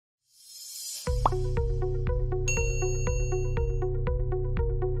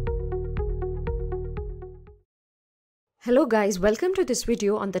Hello guys, welcome to this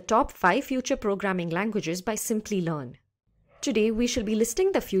video on the top 5 future programming languages by Simplilearn. Today we shall be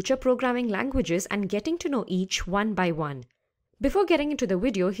listing the future programming languages and getting to know each one by one. Before getting into the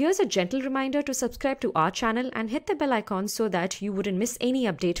video, here's a gentle reminder to subscribe to our channel and hit the bell icon so that you wouldn't miss any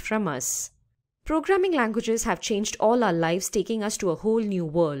update from us. Programming languages have changed all our lives, taking us to a whole new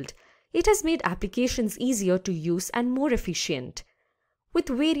world. It has made applications easier to use and more efficient. With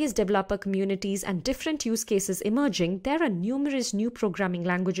various developer communities and different use cases emerging, there are numerous new programming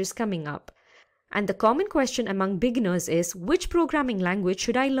languages coming up. And the common question among beginners is, which programming language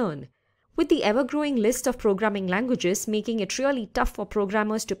should I learn? With the ever-growing list of programming languages making it really tough for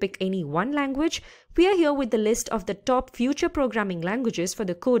programmers to pick any one language, we are here with the list of the top future programming languages for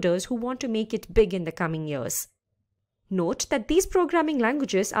the coders who want to make it big in the coming years. Note that these programming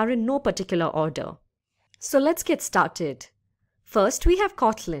languages are in no particular order. So let's get started. First, we have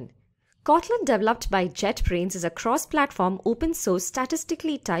Kotlin. Kotlin, developed by JetBrains, is a cross-platform open-source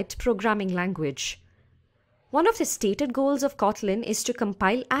statistically typed programming language. One of the stated goals of Kotlin is to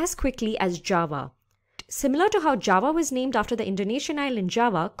compile as quickly as Java. Similar to how Java was named after the Indonesian island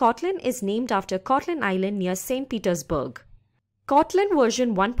Java, Kotlin is named after Kotlin Island near St. Petersburg. Kotlin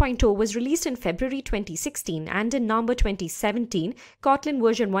version 1.0 was released in February 2016, and in November 2017, Kotlin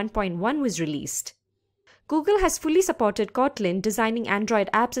version 1.1 was released. Google has fully supported Kotlin, designing Android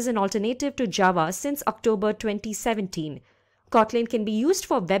apps as an alternative to Java since October 2017. Kotlin can be used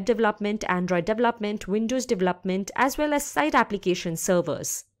for web development, Android development, Windows development, as well as site application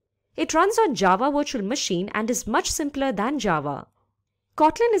servers. It runs on Java Virtual Machine and is much simpler than Java.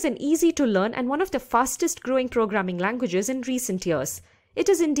 Kotlin is an easy-to-learn and one of the fastest-growing programming languages in recent years. It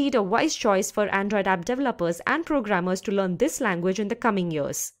is indeed a wise choice for Android app developers and programmers to learn this language in the coming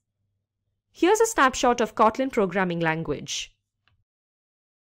years. Here's a snapshot of Kotlin programming language.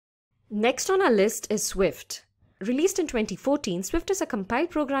 Next on our list is Swift. Released in 2014, Swift is a compiled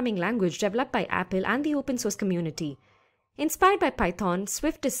programming language developed by Apple and the open source community. Inspired by Python,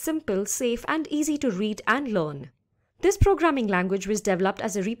 Swift is simple, safe, and easy to read and learn. This programming language was developed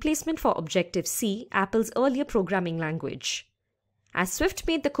as a replacement for Objective-C, Apple's earlier programming language. As Swift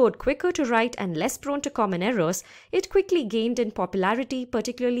made the code quicker to write and less prone to common errors, it quickly gained in popularity,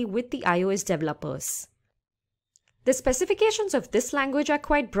 particularly with the iOS developers. The specifications of this language are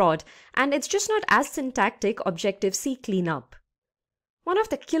quite broad, and it's just not as syntactic Objective-C cleanup. One of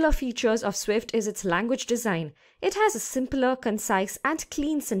the killer features of Swift is its language design. It has a simpler, concise, and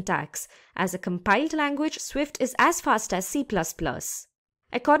clean syntax. As a compiled language, Swift is as fast as C++.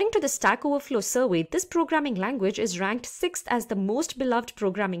 According to the Stack Overflow survey, this programming language is ranked 6th as the most beloved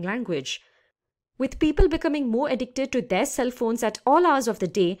programming language. With people becoming more addicted to their cell phones at all hours of the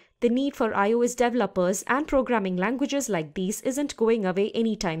day, the need for iOS developers and programming languages like these isn't going away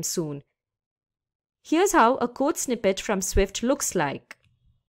anytime soon. Here's how a code snippet from Swift looks like.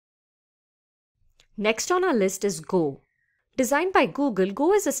 Next on our list is Go. Designed by Google,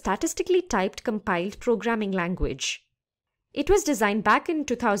 Go is a statistically typed compiled programming language. It was designed back in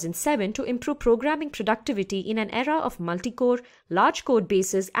 2007 to improve programming productivity in an era of multi-core, large code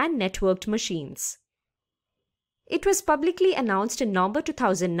bases, and networked machines. It was publicly announced in November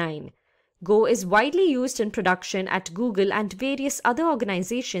 2009. Go is widely used in production at Google and various other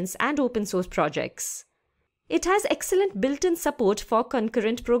organizations and open source projects. It has excellent built-in support for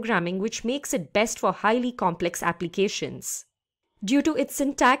concurrent programming, which makes it best for highly complex applications. Due to its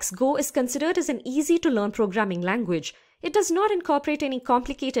syntax, Go is considered as an easy-to-learn programming language. It does not incorporate any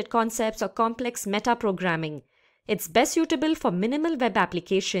complicated concepts or complex meta-programming. It's best suitable for minimal web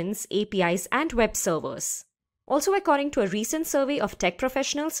applications, APIs, and web servers. Also, according to a recent survey of tech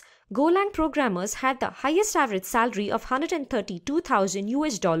professionals, Golang programmers had the highest average salary of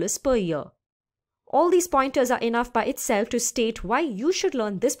 $132,000 per year. All these pointers are enough by itself to state why you should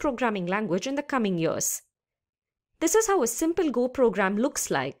learn this programming language in the coming years. This is how a simple Go program looks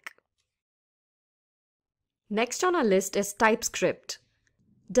like. Next on our list is TypeScript.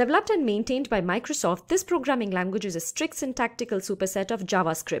 Developed and maintained by Microsoft, this programming language is a strict syntactical superset of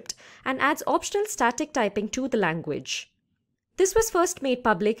JavaScript and adds optional static typing to the language. This was first made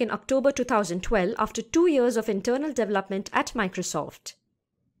public in October 2012 after 2 years of internal development at Microsoft.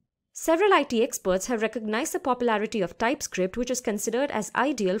 Several IT experts have recognized the popularity of TypeScript, which is considered as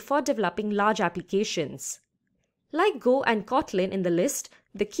ideal for developing large applications. Like Go and Kotlin in the list,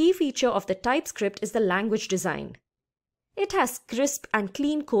 the key feature of the TypeScript is the language design. It has crisp and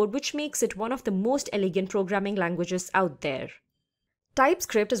clean code, which makes it one of the most elegant programming languages out there.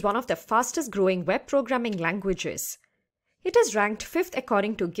 TypeScript is one of the fastest growing web programming languages. It is ranked 5th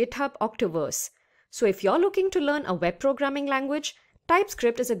according to GitHub Octoverse. So if you're looking to learn a web programming language,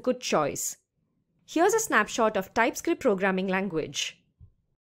 TypeScript is a good choice. Here's a snapshot of TypeScript programming language.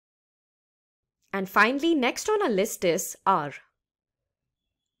 And finally, next on our list is R.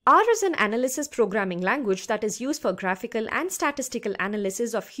 R is an analysis programming language that is used for graphical and statistical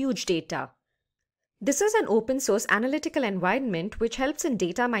analysis of huge data. This is an open source analytical environment which helps in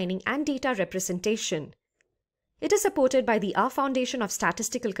data mining and data representation. It is supported by the R Foundation of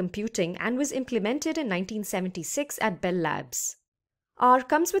Statistical Computing and was implemented in 1976 at Bell Labs. R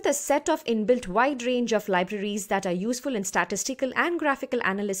comes with a set of inbuilt wide range of libraries that are useful in statistical and graphical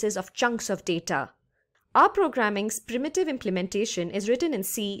analysis of chunks of data. R programming's primitive implementation is written in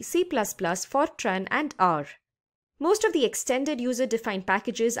C, C++, Fortran, and R. Most of the extended user-defined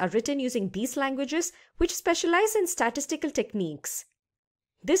packages are written using these languages, which specialize in statistical techniques.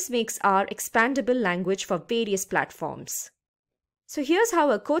 This makes R expandable language for various platforms. So here's how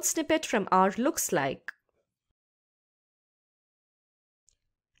a code snippet from R looks like.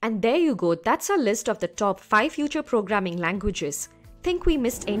 And there you go, that's our list of the top 5 future programming languages. Think we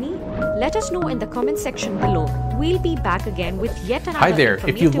missed any? Let us know in the comment section below. We'll be back again with yet another Hi there,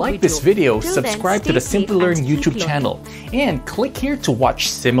 if you like this video, subscribe to the Simplilearn YouTube channel and click here to watch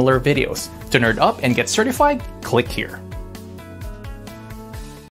similar videos. To nerd up and get certified, click here.